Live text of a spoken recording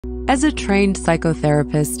As a trained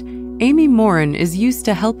psychotherapist, Amy Morin is used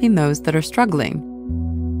to helping those that are struggling.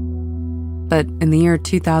 But in the year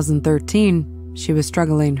 2013, she was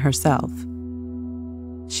struggling herself.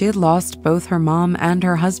 She had lost both her mom and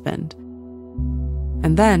her husband.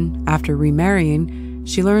 And then, after remarrying,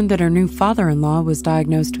 she learned that her new father-in-law was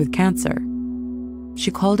diagnosed with cancer.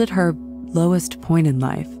 She called it her lowest point in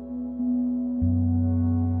life.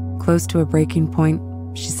 Close to a breaking point,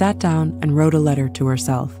 she sat down and wrote a letter to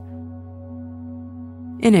herself.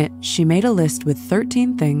 In it, she made a list with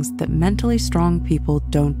 13 things that mentally strong people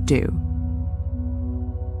don't do.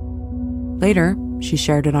 Later, she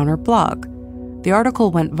shared it on her blog. The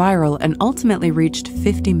article went viral and ultimately reached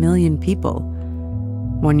 50 million people.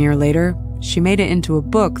 1 year later, she made it into a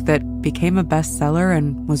book that became a bestseller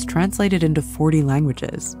and was translated into 40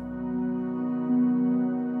 languages.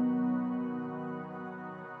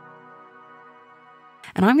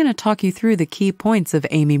 And I'm going to talk you through the key points of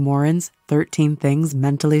Amy Morin's 13 Things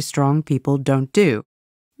Mentally Strong People Don't Do.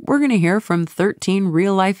 We're going to hear from 13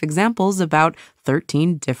 real-life examples about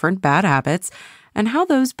 13 different bad habits and how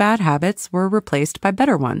those bad habits were replaced by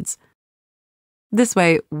better ones. This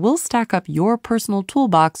way, we'll stack up your personal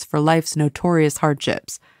toolbox for life's notorious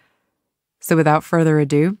hardships. So without further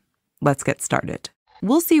ado, let's get started.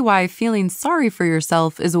 We'll see why feeling sorry for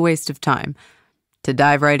yourself is a waste of time. To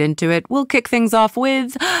dive right into it, we'll kick things off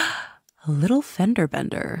with a little fender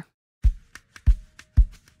bender.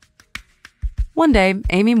 One day,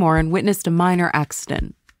 Amy Morin witnessed a minor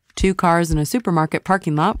accident. 2 cars in a supermarket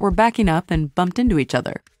parking lot were backing up and bumped into each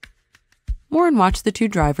other. Morin watched the 2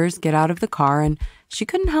 drivers get out of the car, and she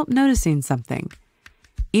couldn't help noticing something.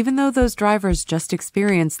 Even though those drivers just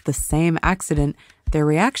experienced the same accident, their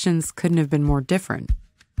reactions couldn't have been more different.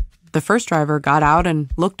 The first driver got out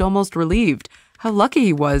and looked almost relieved. How lucky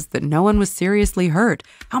he was that no one was seriously hurt.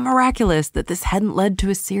 How miraculous that this hadn't led to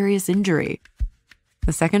a serious injury.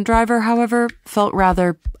 The second driver, however, felt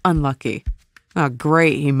rather unlucky. "Oh,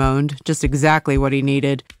 great," he moaned. "Just exactly what he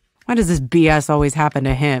needed. Why does this BS always happen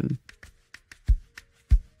to him?"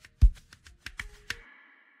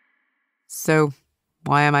 So,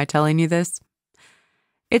 why am I telling you this?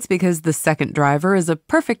 It's because the second driver is a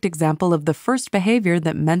perfect example of the first behavior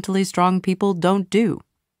that mentally strong people don't do.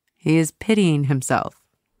 He is pitying himself.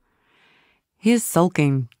 He is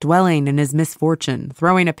sulking, dwelling in his misfortune,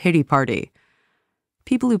 throwing a pity party.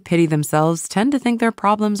 People who pity themselves tend to think their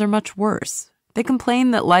problems are much worse. They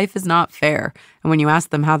complain that life is not fair, and when you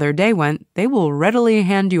ask them how their day went, they will readily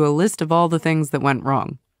hand you a list of all the things that went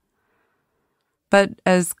wrong. But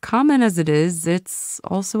as common as it is, it's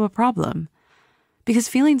also a problem. Because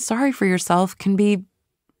feeling sorry for yourself can be,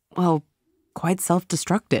 well, quite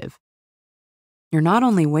self-destructive. You're not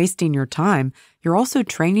only wasting your time, you're also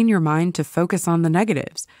training your mind to focus on the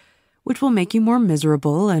negatives, which will make you more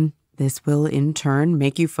miserable, and this will, in turn,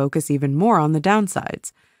 make you focus even more on the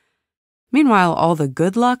downsides. Meanwhile, all the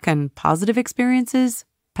good luck and positive experiences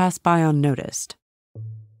pass by unnoticed.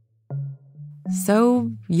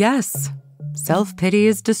 So, yes, self-pity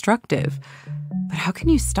is destructive, but how can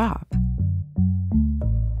you stop?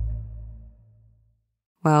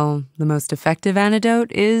 Well, the most effective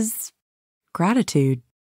antidote is gratitude.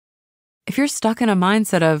 If you're stuck in a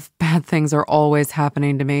mindset of bad things are always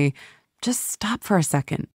happening to me, just stop for a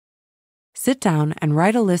second. Sit down and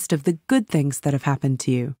write a list of the good things that have happened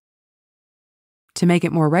to you. To make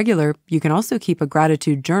it more regular, you can also keep a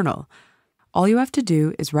gratitude journal. All you have to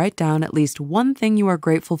do is write down at least one thing you are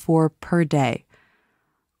grateful for per day.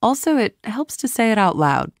 Also, it helps to say it out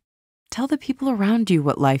loud. Tell the people around you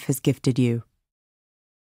what life has gifted you.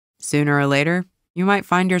 Sooner or later, you might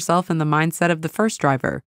find yourself in the mindset of the first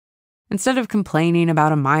driver. Instead of complaining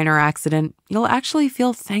about a minor accident, you'll actually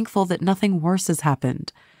feel thankful that nothing worse has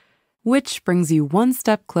happened, which brings you one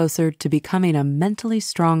step closer to becoming a mentally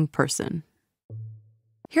strong person.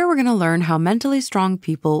 Here we're going to learn how mentally strong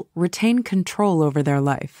people retain control over their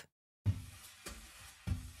life.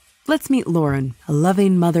 Let's meet Lauren, a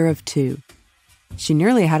loving mother of 2. She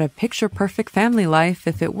nearly had a picture-perfect family life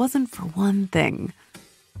if it wasn't for one thing: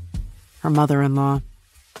 her mother-in-law.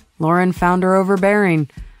 Lauren found her overbearing.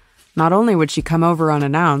 Not only would she come over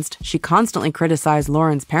unannounced, she constantly criticized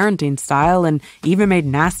Lauren's parenting style and even made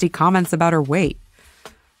nasty comments about her weight.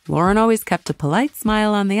 Lauren always kept a polite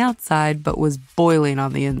smile on the outside, but was boiling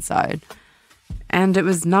on the inside. And it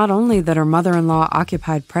was not only that her mother-in-law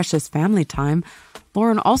occupied precious family time,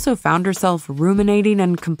 Lauren also found herself ruminating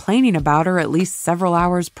and complaining about her at least several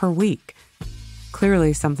hours per week.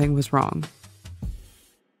 Clearly something was wrong.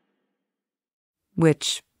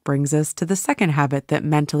 Which brings us to the second habit that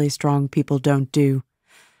mentally strong people don't do.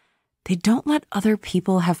 They don't let other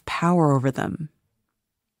people have power over them.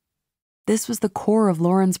 This was the core of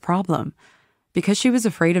Lauren's problem. Because she was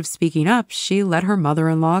afraid of speaking up, she let her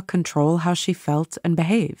mother-in-law control how she felt and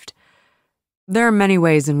behaved. There are many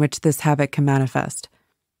ways in which this habit can manifest.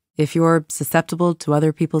 If you're susceptible to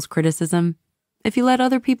other people's criticism, if you let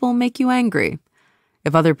other people make you angry,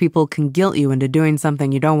 if other people can guilt you into doing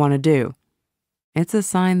something you don't want to do, it's a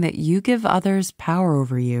sign that you give others power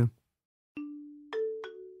over you.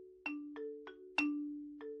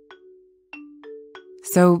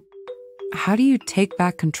 So, how do you take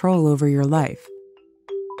back control over your life?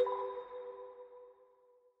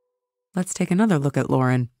 Let's take another look at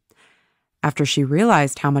Lauren. After she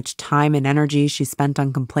realized how much time and energy she spent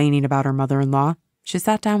on complaining about her mother-in-law, she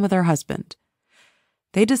sat down with her husband.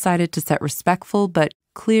 They decided to set respectful but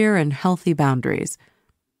clear and healthy boundaries.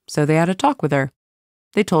 So they had a talk with her.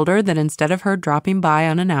 They told her that instead of her dropping by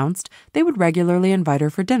unannounced, they would regularly invite her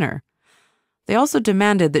for dinner. They also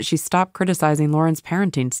demanded that she stop criticizing Lauren's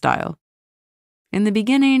parenting style. In the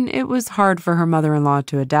beginning, it was hard for her mother-in-law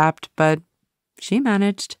to adapt, but she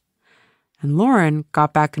managed. And Lauren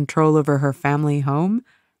got back control over her family home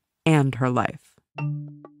and her life.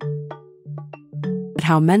 But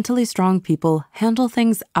how mentally strong people handle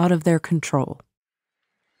things out of their control.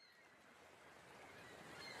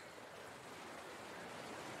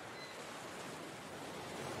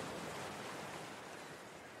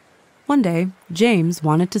 One day, James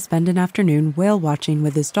wanted to spend an afternoon whale watching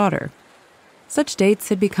with his daughter. Such dates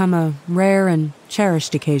had become a rare and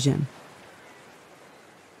cherished occasion.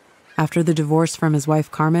 After the divorce from his wife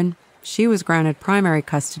Carmen, she was granted primary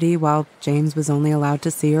custody while James was only allowed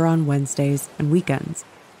to see her on Wednesdays and weekends.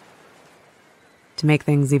 To make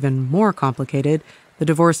things even more complicated, the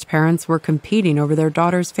divorced parents were competing over their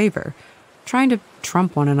daughter's favor, trying to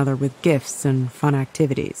trump one another with gifts and fun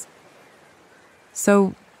activities.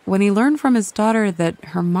 So, when he learned from his daughter that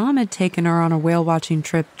her mom had taken her on a whale-watching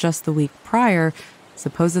trip just the week prior,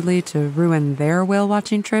 supposedly to ruin their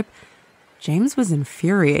whale-watching trip, James was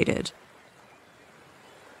infuriated.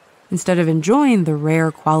 Instead of enjoying the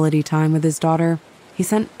rare quality time with his daughter, he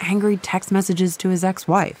sent angry text messages to his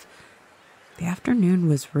ex-wife. The afternoon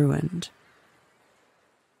was ruined.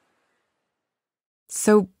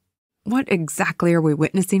 So, what exactly are we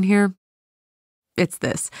witnessing here? It's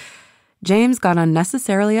this. James got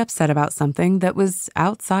unnecessarily upset about something that was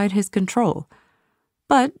outside his control.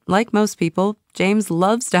 But, like most people, James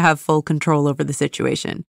loves to have full control over the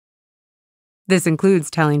situation. This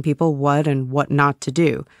includes telling people what and what not to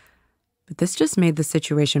do. But this just made the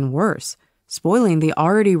situation worse, spoiling the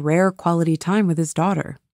already rare quality time with his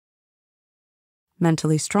daughter.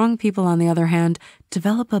 Mentally strong people, on the other hand,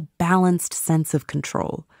 develop a balanced sense of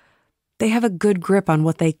control. They have a good grip on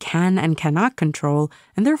what they can and cannot control,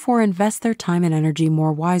 and therefore invest their time and energy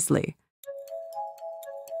more wisely.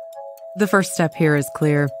 The first step here is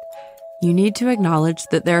clear. You need to acknowledge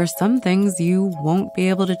that there are some things you won't be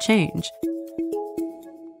able to change.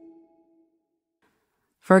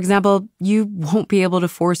 For example, you won't be able to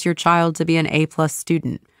force your child to be an A+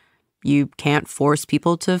 student. You can't force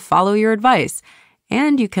people to follow your advice,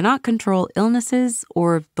 and you cannot control illnesses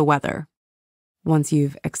or the weather. Once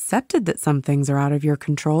you've accepted that some things are out of your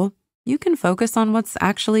control, you can focus on what's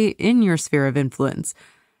actually in your sphere of influence,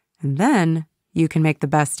 and then you can make the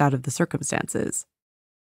best out of the circumstances.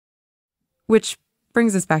 Which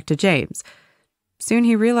brings us back to James. Soon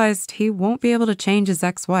he realized he won't be able to change his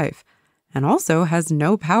ex-wife, and also has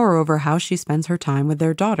no power over how she spends her time with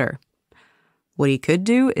their daughter. What he could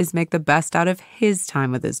do is make the best out of his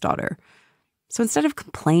time with his daughter. So instead of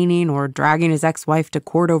complaining or dragging his ex-wife to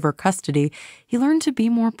court over custody, he learned to be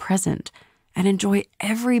more present and enjoy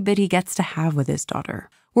every bit he gets to have with his daughter,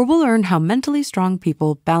 where we'll learn how mentally strong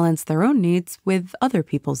people balance their own needs with other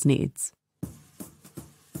people's needs.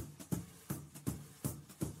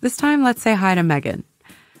 This time, let's say hi to Megan.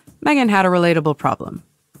 Megan had a relatable problem.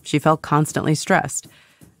 She felt constantly stressed.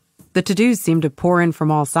 The to-dos seemed to pour in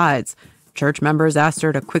from all sides. Church members asked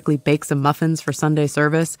her to quickly bake some muffins for Sunday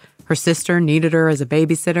service. Her sister needed her as a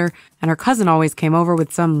babysitter, and her cousin always came over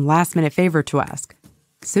with some last-minute favor to ask.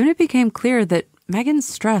 Soon it became clear that Megan's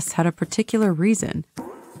stress had a particular reason.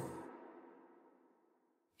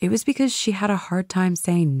 It was because she had a hard time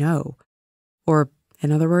saying no. Or,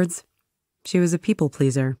 in other words, she was a people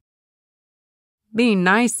pleaser. Being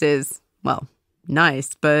nice is, well,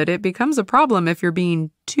 nice, but it becomes a problem if you're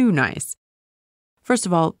being too nice. First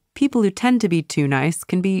of all, people who tend to be too nice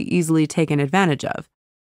can be easily taken advantage of.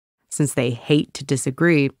 Since they hate to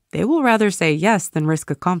disagree, they will rather say yes than risk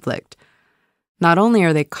a conflict. Not only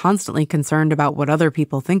are they constantly concerned about what other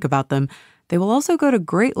people think about them, they will also go to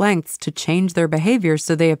great lengths to change their behavior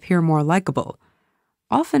so they appear more likable.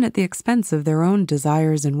 often at the expense of their own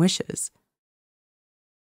desires and wishes.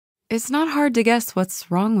 It's not hard to guess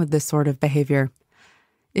what's wrong with this sort of behavior.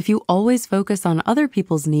 If you always focus on other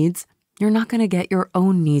people's needs, you're not going to get your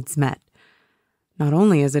own needs met. Not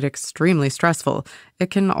only is it extremely stressful,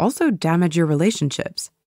 it can also damage your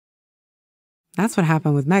relationships. That's what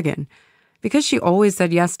happened with Megan. Because she always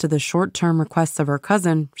said yes to the short-term requests of her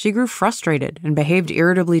cousin, she grew frustrated and behaved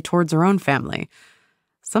irritably towards her own family.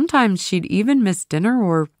 Sometimes she'd even miss dinner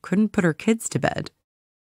or couldn't put her kids to bed.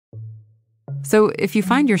 So if you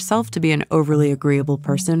find yourself to be an overly agreeable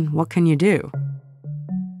person, what can you do?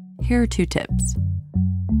 Here are 2 tips.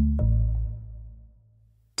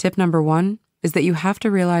 Tip number 1 is that you have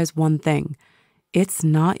to realize one thing. It's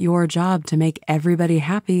not your job to make everybody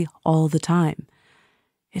happy all the time.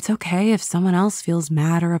 It's okay if someone else feels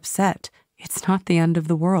mad or upset. It's not the end of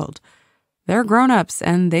the world. They're grown-ups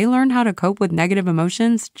and they learned how to cope with negative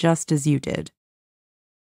emotions just as you did.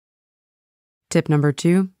 Tip number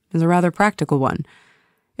 2 is a rather practical one.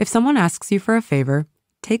 If someone asks you for a favor,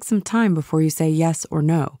 take some time before you say yes or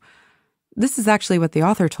no. This is actually what the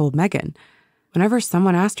author told Megan. Whenever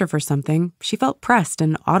someone asked her for something, she felt pressed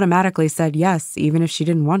and automatically said yes, even if she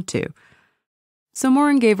didn't want to. So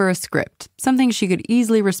Morin gave her a script, something she could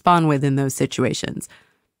easily respond with in those situations.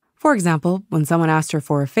 For example, when someone asked her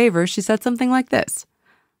for a favor, she said something like this: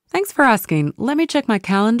 "Thanks for asking. Let me check my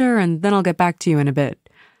calendar and then I'll get back to you in a bit."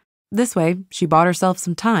 This way, she bought herself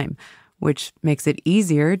some time, which makes it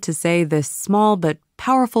easier to say this small but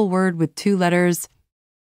powerful word with 2 letters,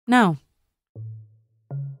 no.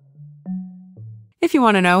 If you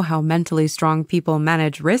want to know how mentally strong people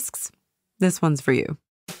manage risks, this one's for you.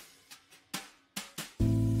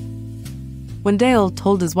 When Dale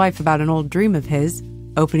told his wife about an old dream of his,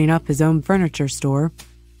 opening up his own furniture store,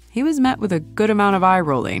 he was met with a good amount of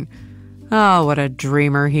eye-rolling. Oh, what a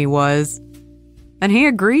dreamer he was. And he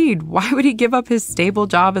agreed. Why would he give up his stable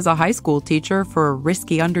job as a high school teacher for a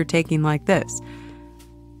risky undertaking like this?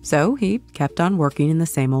 So he kept on working in the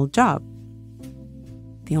same old job.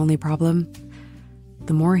 The only problem?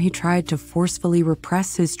 The more he tried to forcefully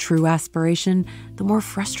repress his true aspiration, the more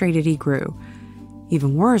frustrated he grew.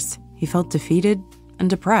 Even worse, he felt defeated and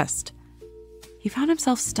depressed. He found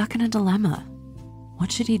himself stuck in a dilemma.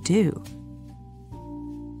 What should he do?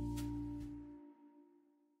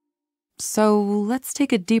 So let's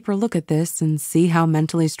take a deeper look at this and see how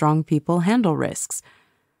mentally strong people handle risks.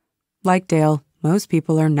 Like Dale, most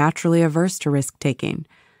people are naturally averse to risk-taking.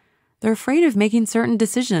 They're afraid of making certain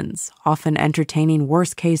decisions, often entertaining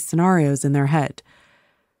worst-case scenarios in their head.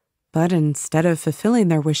 But instead of fulfilling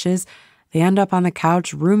their wishes, they end up on the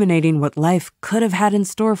couch ruminating what life could have had in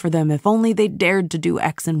store for them if only they dared to do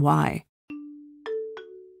X and Y.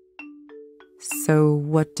 So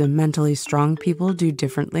what do mentally strong people do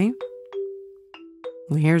differently?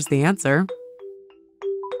 Well, here's the answer.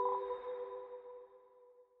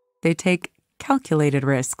 They take calculated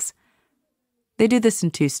risks. They do this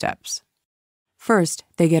in 2 steps. First,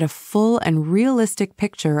 they get a full and realistic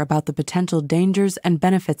picture about the potential dangers and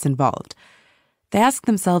benefits involved. They ask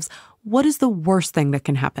themselves, what is the worst thing that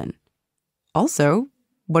can happen? Also,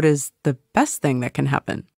 what is the best thing that can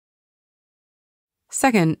happen?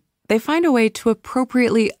 Second, they find a way to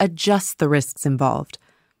appropriately adjust the risks involved.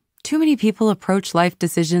 Too many people approach life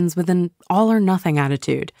decisions with an all-or-nothing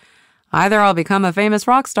attitude. Either I'll become a famous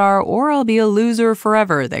rock star or I'll be a loser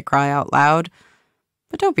forever, they cry out loud.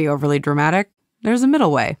 But don't be overly dramatic. There's a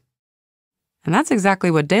middle way. And that's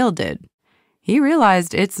exactly what Dale did. He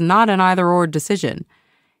realized it's not an either-or decision.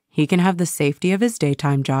 He can have the safety of his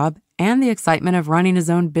daytime job and the excitement of running his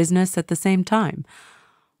own business at the same time.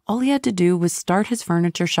 All he had to do was start his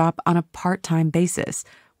furniture shop on a part-time basis,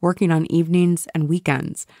 working on evenings and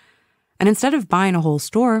weekends. And instead of buying a whole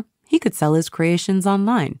store, he could sell his creations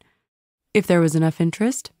online. If there was enough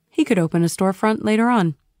interest, he could open a storefront later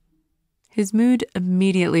on. His mood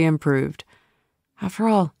immediately improved. After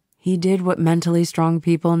all, he did what mentally strong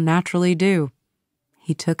people naturally do.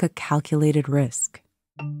 He took a calculated risk.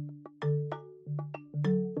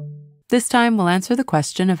 This time, we'll answer the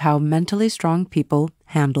question of how mentally strong people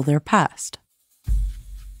handle their past.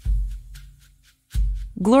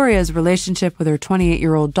 Gloria's relationship with her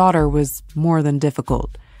 28-year-old daughter was more than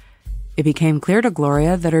difficult. It became clear to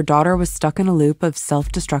Gloria that her daughter was stuck in a loop of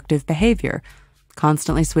self-destructive behavior,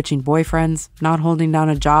 constantly switching boyfriends, not holding down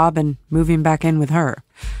a job, and moving back in with her.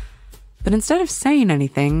 But instead of saying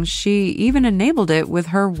anything, she even enabled it with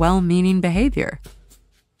her well-meaning behavior.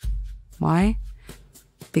 Why?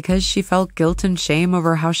 Because she felt guilt and shame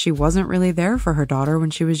over how she wasn't really there for her daughter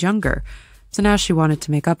when she was younger, so now she wanted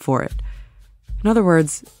to make up for it. In other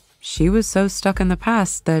words, she was so stuck in the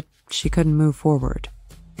past that she couldn't move forward.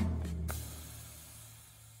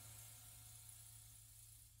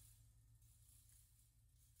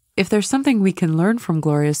 If there's something we can learn from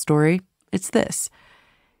Gloria's story, it's this.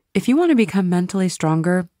 If you want to become mentally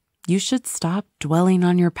stronger, you should stop dwelling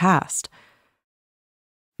on your past.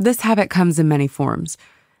 This habit comes in many forms.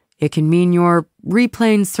 It can mean you're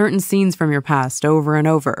replaying certain scenes from your past over and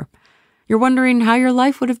over. You're wondering how your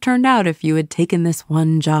life would have turned out if you had taken this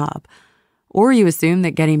one job. Or you assume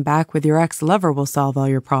that getting back with your ex-lover will solve all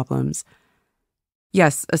your problems.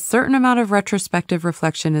 Yes, a certain amount of retrospective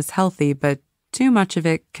reflection is healthy, but too much of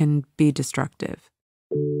it can be destructive.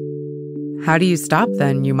 How do you stop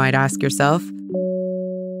then, you might ask yourself?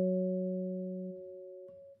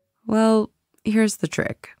 Well, here's the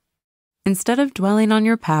trick. Instead of dwelling on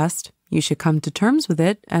your past, you should come to terms with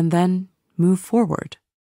it and then move forward.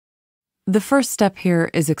 The first step here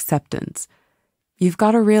is acceptance. You've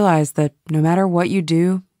got to realize that no matter what you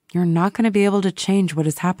do, you're not going to be able to change what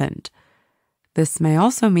has happened. This may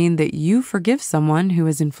also mean that you forgive someone who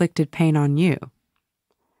has inflicted pain on you.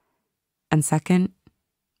 And second,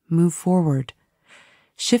 move forward.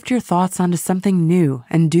 Shift your thoughts onto something new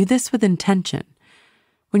and do this with intention.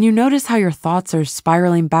 When you notice how your thoughts are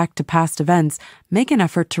spiraling back to past events, make an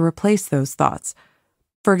effort to replace those thoughts.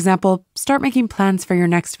 For example, start making plans for your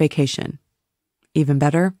next vacation. Even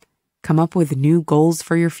better, come up with new goals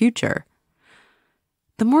for your future.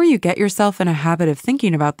 The more you get yourself in a habit of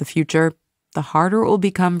thinking about the future, the harder it will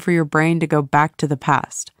become for your brain to go back to the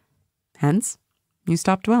past. Hence, you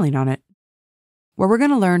stop dwelling on it. Where we're going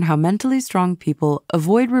to learn how mentally strong people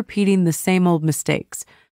avoid repeating the same old mistakes.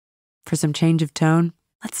 For some change of tone,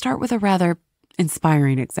 let's start with a rather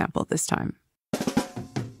inspiring example this time.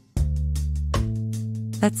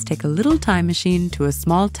 Let's take a little time machine to a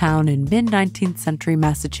small town in mid-19th century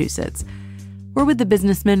Massachusetts. We're with the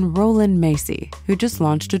businessman Roland Macy, who just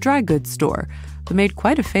launched a dry goods store, but made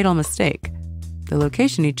quite a fatal mistake. The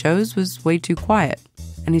location he chose was way too quiet,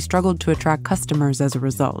 and he struggled to attract customers as a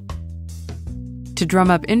result. To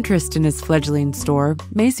drum up interest in his fledgling store,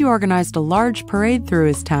 Macy organized a large parade through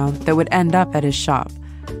his town that would end up at his shop.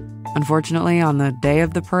 Unfortunately, on the day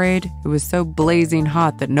of the parade, it was so blazing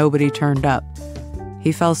hot that nobody turned up.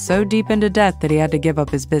 He fell so deep into debt that he had to give up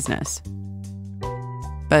his business.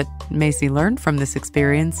 But Macy learned from this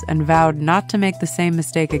experience and vowed not to make the same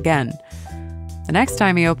mistake again. The next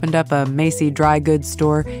time he opened up a Macy dry goods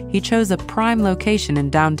store, he chose a prime location in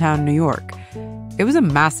downtown New York. It was a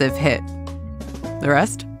massive hit. The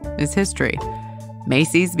rest is history.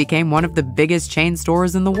 Macy's became one of the biggest chain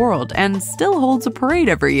stores in the world and still holds a parade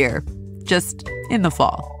every year, just in the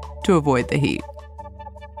fall, to avoid the heat.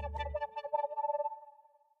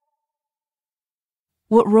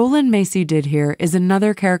 What Roland Macy did here is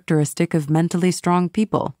another characteristic of mentally strong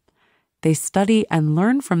people. They study and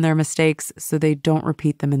learn from their mistakes so they don't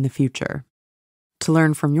repeat them in the future. To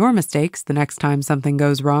learn from your mistakes the next time something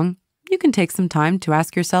goes wrong, you can take some time to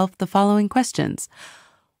ask yourself the following questions.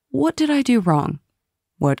 What did I do wrong?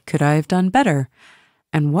 What could I have done better?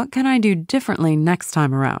 And what can I do differently next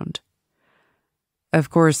time around?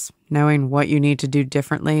 Of course, knowing what you need to do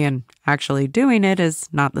differently and actually doing it is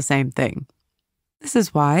not the same thing. This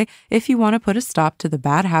is why, if you want to put a stop to the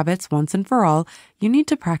bad habits once and for all, you need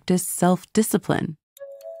to practice self-discipline.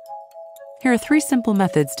 Here are 3 simple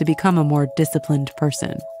methods to become a more disciplined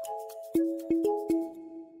person.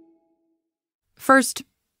 First,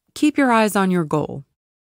 keep your eyes on your goal.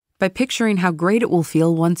 By picturing how great it will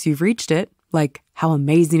feel once you've reached it, like how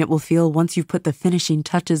amazing it will feel once you've put the finishing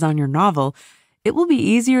touches on your novel, it will be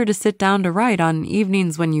easier to sit down to write on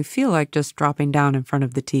evenings when you feel like just dropping down in front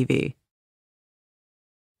of the TV.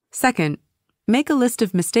 Second, make a list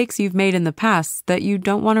of mistakes you've made in the past that you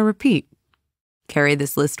don't want to repeat. Carry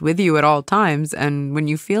this list with you at all times, and when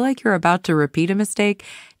you feel like you're about to repeat a mistake,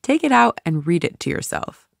 take it out and read it to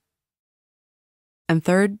yourself. And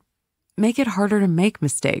third, make it harder to make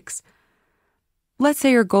mistakes. Let's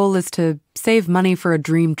say your goal is to save money for a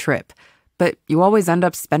dream trip, but you always end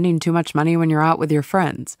up spending too much money when you're out with your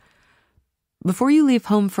friends. Before you leave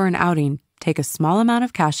home for an outing, take a small amount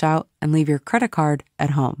of cash out and leave your credit card at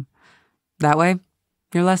home. That way,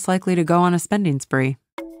 you're less likely to go on a spending spree.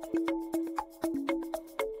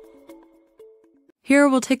 Here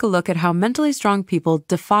we'll take a look at how mentally strong people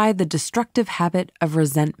defy the destructive habit of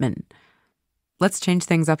resentment. Let's change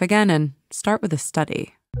things up again and start with a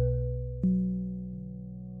study.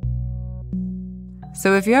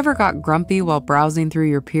 So if you ever got grumpy while browsing through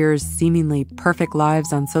your peers' seemingly perfect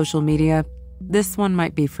lives on social media, this one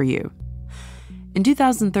might be for you. In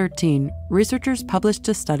 2013, researchers published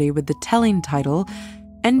a study with the telling title,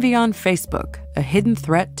 "Envy on Facebook, a hidden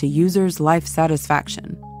threat to users' life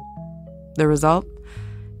satisfaction." The result?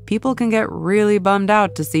 People can get really bummed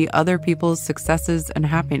out to see other people's successes and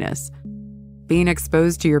happiness. being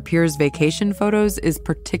exposed to your peers' vacation photos is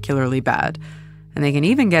particularly bad, and they can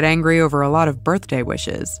even get angry over a lot of birthday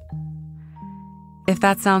wishes. If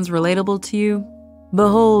that sounds relatable to you,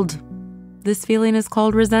 behold, this feeling is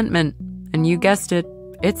called resentment, and you guessed it,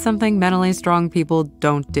 it's something mentally strong people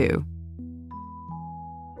don't do.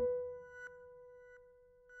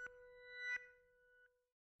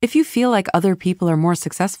 If you feel like other people are more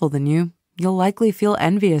successful than you, you'll likely feel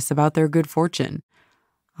envious about their good fortune.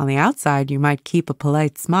 On the outside, you might keep a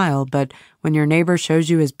polite smile, but when your neighbor shows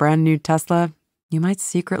you his brand new Tesla, you might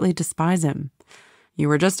secretly despise him. You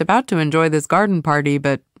were just about to enjoy this garden party,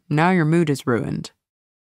 but now your mood is ruined.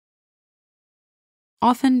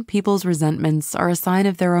 Often, people's resentments are a sign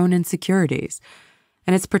of their own insecurities,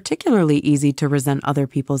 and it's particularly easy to resent other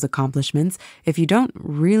people's accomplishments if you don't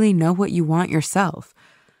really know what you want yourself.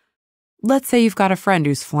 Let's say you've got a friend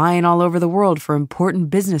who's flying all over the world for important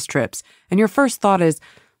business trips, and your first thought is,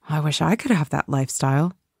 I wish I could have that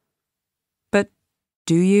lifestyle. But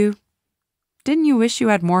do you? Didn't you wish you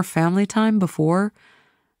had more family time before?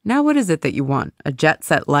 Now what is it that you want? A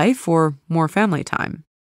jet-set life or more family time?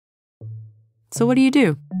 So what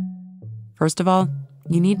do? First of all,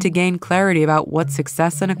 you need to gain clarity about what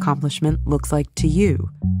success and accomplishment looks like to you.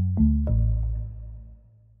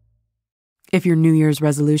 If your New Year's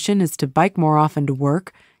resolution is to bike more often to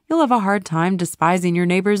work, you'll have a hard time despising your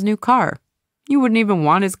neighbor's new car. You wouldn't even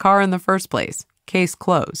want his car in the first place. Case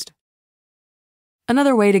closed.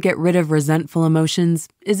 Another way to get rid of resentful emotions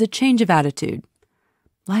is a change of attitude.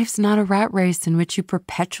 Life's not a rat race in which you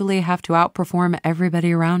perpetually have to outperform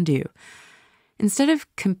everybody around you. Instead of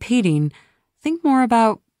competing, think more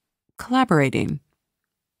about collaborating.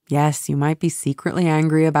 Yes, you might be secretly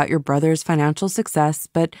angry about your brother's financial success,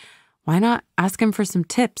 but why not ask him for some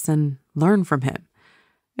tips and learn from him?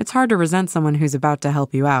 It's hard to resent someone who's about to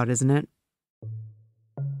help you out, isn't it?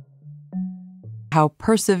 How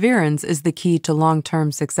perseverance is the key to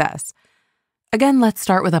long-term success. Again, let's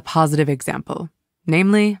start with a positive example,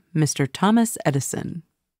 namely Mr. Thomas Edison.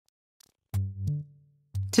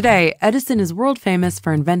 Today, Edison is world famous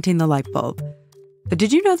for inventing the light bulb. But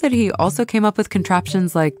did you know that he also came up with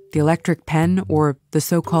contraptions like the electric pen or the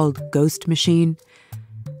so-called ghost machine?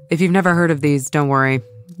 If you've never heard of these, don't worry.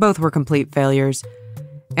 Both were complete failures.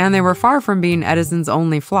 And they were far from being Edison's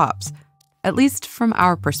only flops, at least from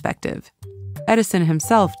our perspective. Edison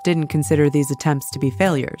himself didn't consider these attempts to be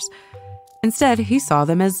failures. Instead, he saw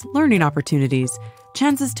them as learning opportunities,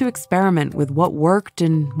 chances to experiment with what worked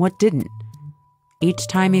and what didn't. Each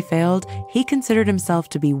time he failed, he considered himself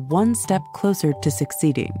to be one step closer to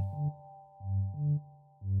succeeding.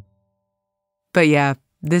 But yeah,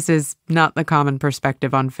 this is not the common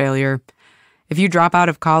perspective on failure. If you drop out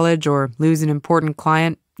of college or lose an important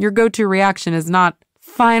client, your go-to reaction is not,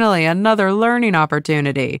 finally, another learning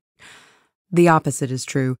opportunity. The opposite is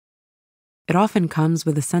true. It often comes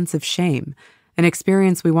with a sense of shame, an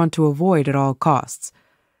experience we want to avoid at all costs.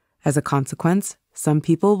 As a consequence, some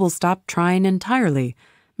people will stop trying entirely,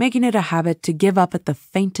 making it a habit to give up at the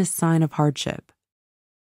faintest sign of hardship.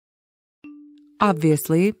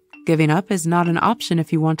 Obviously, giving up is not an option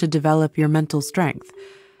if you want to develop your mental strength.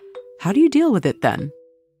 How do you deal with it then?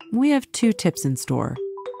 We have 2 tips in store.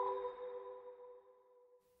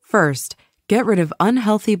 First, get rid of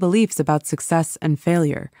unhealthy beliefs about success and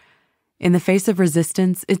failure. In the face of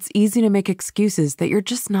resistance, it's easy to make excuses that you're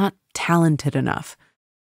just not talented enough.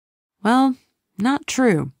 Well, not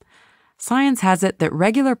true. Science has it that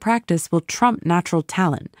regular practice will trump natural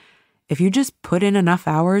talent. If you just put in enough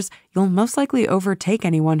hours, you'll most likely overtake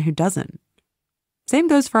anyone who doesn't. Same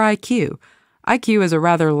goes for IQ. IQ is a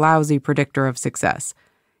rather lousy predictor of success.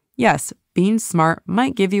 Yes, being smart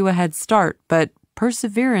might give you a head start, but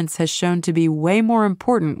perseverance has shown to be way more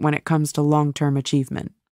important when it comes to long-term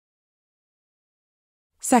achievement.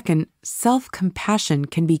 Second, self-compassion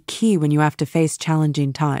can be key when you have to face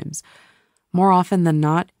challenging times. More often than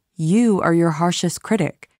not, you are your harshest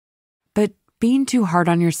critic. But being too hard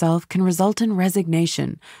on yourself can result in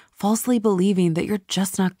resignation, falsely believing that you're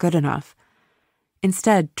just not good enough.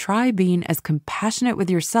 Instead, try being as compassionate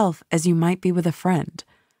with yourself as you might be with a friend.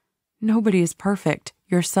 Nobody is perfect,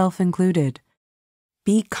 yourself included.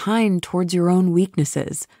 Be kind towards your own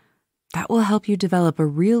weaknesses. That will help you develop a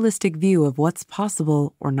realistic view of what's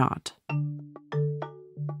possible or not.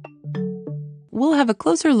 We'll have a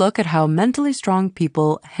closer look at how mentally strong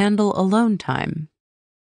people handle alone time.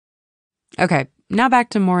 Okay, now back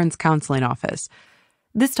to Morin's counseling office.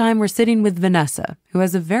 This time we're sitting with Vanessa, who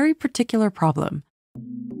has a very particular problem.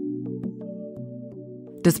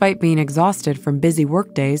 Despite being exhausted from busy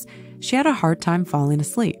workdays, she had a hard time falling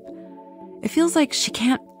asleep. It feels like she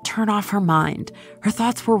can't turn off her mind. Her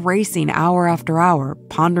thoughts were racing hour after hour,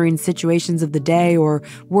 pondering situations of the day or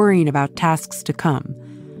worrying about tasks to come.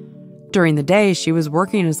 During the day, she was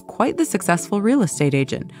working as quite the successful real estate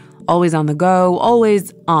agent, always on the go,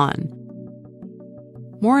 always on.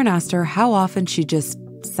 Morin asked her how often she just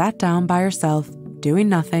sat down by herself, doing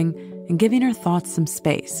nothing, and giving her thoughts some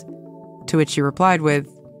space. To which she replied with,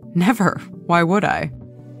 "Never. Why would I?"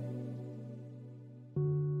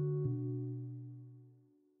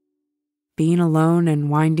 Being alone and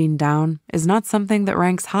winding down is not something that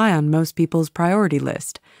ranks high on most people's priority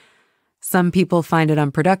list. Some people find it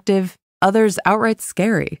unproductive, others outright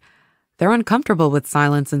scary. They're uncomfortable with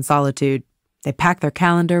silence and solitude. They pack their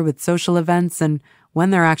calendar with social events, and when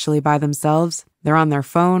they're actually by themselves, they're on their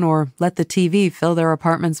phone or let the TV fill their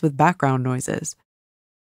apartments with background noises.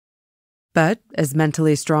 But, as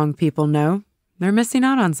mentally strong people know, they're missing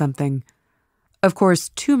out on something. Of course,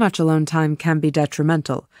 too much alone time can be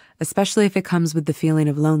detrimental, especially if it comes with the feeling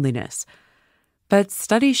of loneliness. But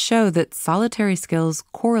studies show that solitary skills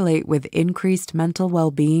correlate with increased mental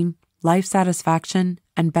well-being, life satisfaction,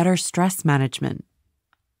 and better stress management.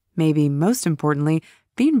 Maybe most importantly,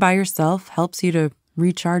 being by yourself helps you to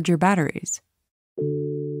recharge your batteries.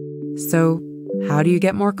 So, how do you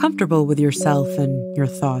get more comfortable with yourself and your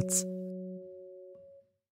thoughts?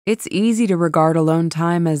 It's easy to regard alone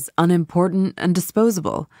time as unimportant and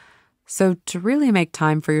disposable. So to really make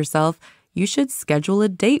time for yourself, you should schedule a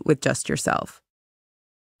date with just yourself.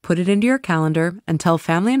 Put it into your calendar and tell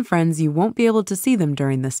family and friends you won't be able to see them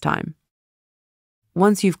during this time.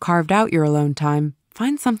 Once you've carved out your alone time,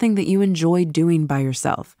 find something that you enjoy doing by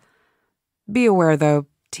yourself. Be aware, though,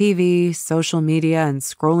 TV, social media, and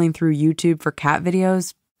scrolling through YouTube for cat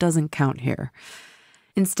videos doesn't count here.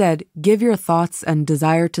 Instead, give your thoughts and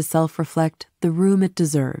desire to self-reflect the room it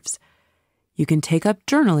deserves. You can take up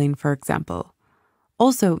journaling, for example.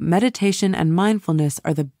 Also, meditation and mindfulness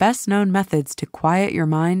are the best-known methods to quiet your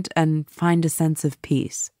mind and find a sense of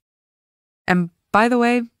peace. And by the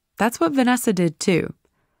way, that's what Vanessa did too.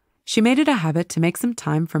 She made it a habit to make some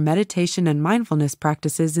time for meditation and mindfulness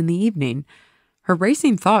practices in the evening. Her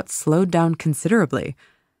racing thoughts slowed down considerably,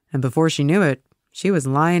 and before she knew it, she was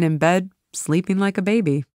lying in bed, sleeping like a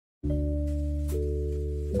baby.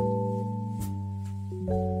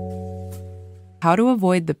 How to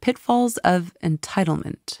avoid the pitfalls of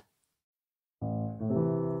entitlement.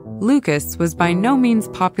 Lucas was by no means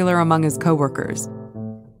popular among his coworkers.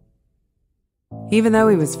 Even though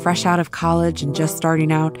he was fresh out of college and just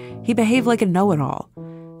starting out, he behaved like a know-it-all.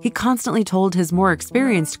 He constantly told his more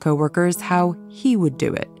experienced coworkers how he would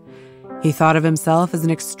do it. He thought of himself as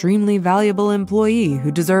an extremely valuable employee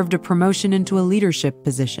who deserved a promotion into a leadership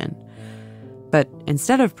position. But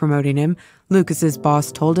instead of promoting him, Lucas's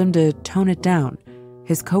boss told him to tone it down.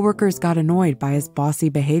 His coworkers got annoyed by his bossy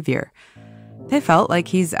behavior. They felt like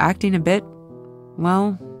he's acting a bit,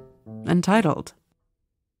 well, entitled.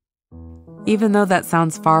 Even though that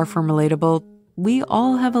sounds far from relatable, we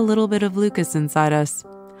all have a little bit of Lucas inside us.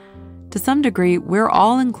 To some degree, we're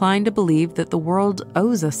all inclined to believe that the world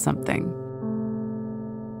owes us something.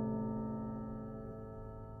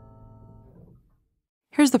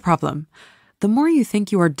 Here's the problem. The more you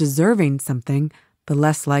think you are deserving something, the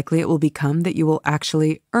less likely it will become that you will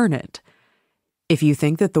actually earn it. If you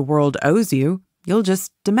think that the world owes you, you'll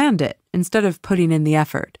just demand it instead of putting in the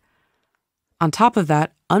effort. On top of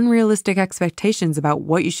that, unrealistic expectations about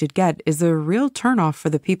what you should get is a real turnoff for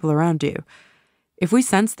the people around you. If we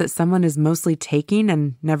sense that someone is mostly taking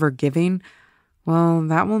and never giving, well,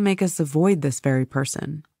 that will make us avoid this very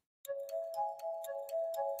person.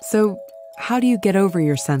 So, how do you get over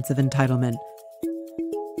your sense of entitlement?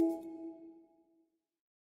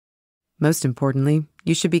 Most importantly,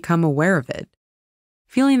 you should become aware of it.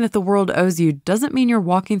 Feeling that the world owes you doesn't mean you're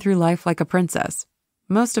walking through life like a princess.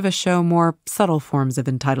 Most of us show more subtle forms of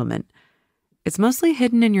entitlement. It's mostly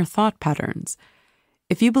hidden in your thought patterns.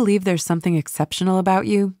 If you believe there's something exceptional about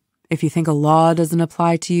you, if you think a law doesn't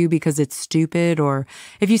apply to you because it's stupid, or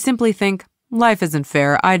if you simply think, life isn't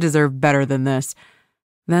fair, I deserve better than this,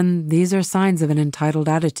 then these are signs of an entitled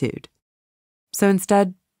attitude. So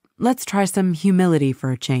instead, let's try some humility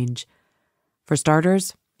for a change. For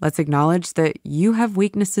starters, let's acknowledge that you have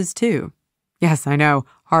weaknesses too. Yes, I know,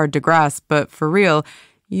 hard to grasp, but for real,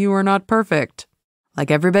 you are not perfect. Like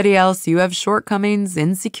everybody else, you have shortcomings,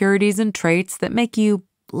 insecurities, and traits that make you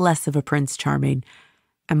less of a Prince Charming.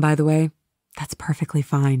 And by the way, that's perfectly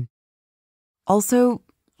fine. Also,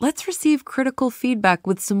 let's receive critical feedback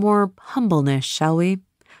with some more humbleness, shall we?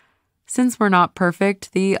 Since we're not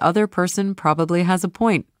perfect, the other person probably has a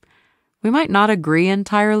point. We might not agree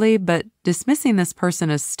entirely, but dismissing this person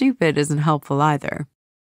as stupid isn't helpful either.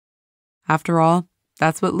 After all,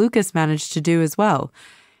 that's what Lucas managed to do as well.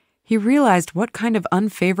 He realized what kind of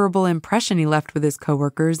unfavorable impression he left with his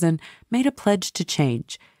coworkers and made a pledge to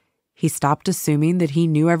change. He stopped assuming that he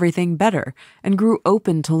knew everything better and grew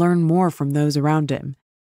open to learn more from those around him.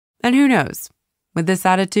 And who knows, with this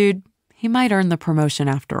attitude, he might earn the promotion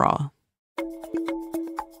after all.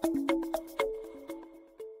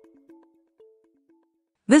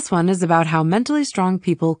 This one is about how mentally strong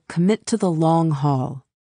people commit to the long haul.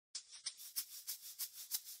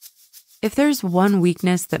 If there's one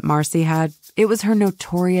weakness that Marcy had, it was her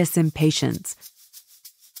notorious impatience.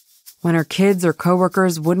 When her kids or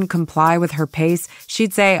coworkers wouldn't comply with her pace,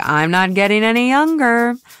 she'd say, "I'm not getting any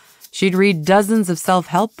younger." She'd read dozens of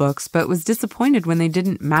self-help books, but was disappointed when they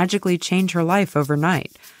didn't magically change her life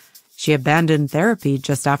overnight. She abandoned therapy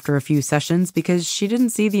just after a few sessions because she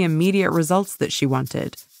didn't see the immediate results that she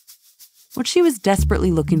wanted. What she was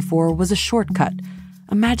desperately looking for was a shortcut,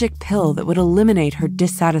 a magic pill that would eliminate her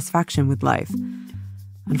dissatisfaction with life.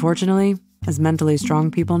 Unfortunately, as mentally strong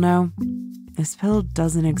people know, this pill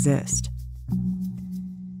doesn't exist.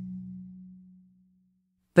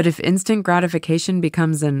 But if instant gratification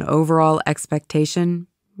becomes an overall expectation,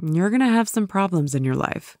 you're going to have some problems in your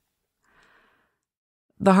life.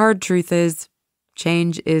 The hard truth is,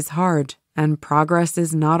 change is hard, and progress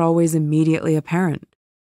is not always immediately apparent.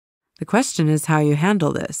 The question is how you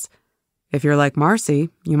handle this. If you're like Marcy,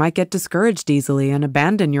 you might get discouraged easily and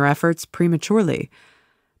abandon your efforts prematurely.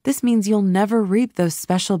 This means you'll never reap those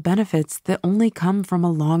special benefits that only come from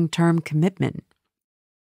a long-term commitment.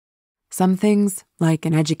 Some things, like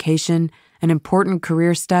an education, an important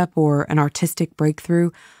career step, or an artistic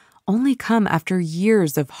breakthrough, only come after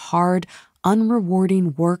years of hard,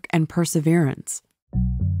 unrewarding work and perseverance.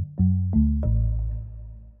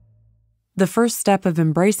 The first step of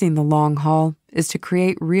embracing the long haul is to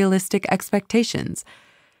create realistic expectations.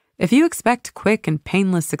 If you expect quick and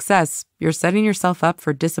painless success, you're setting yourself up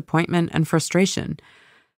for disappointment and frustration.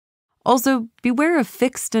 Also, beware of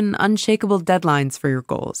fixed and unshakable deadlines for your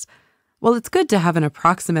goals. While it's good to have an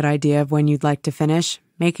approximate idea of when you'd like to finish,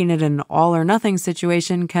 making it an all-or-nothing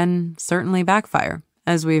situation can certainly backfire,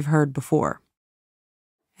 as we've heard before.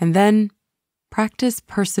 And then, practice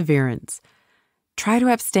perseverance. Try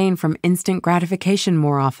to abstain from instant gratification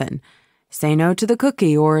more often. Say no to the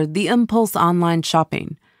cookie or the impulse online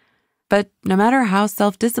shopping. But no matter how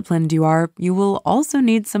self-disciplined you are, you will also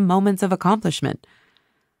need some moments of accomplishment.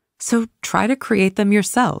 So try to create them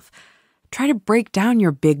yourself. Try to break down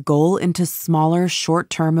your big goal into smaller,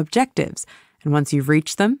 short-term objectives. And once you've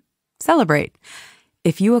reached them, celebrate.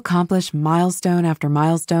 If you accomplish milestone after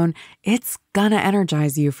milestone, it's gonna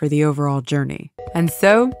energize you for the overall journey. And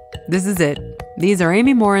so, this is it. These are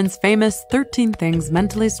Amy Morin's famous 13 things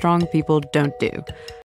mentally strong people don't do.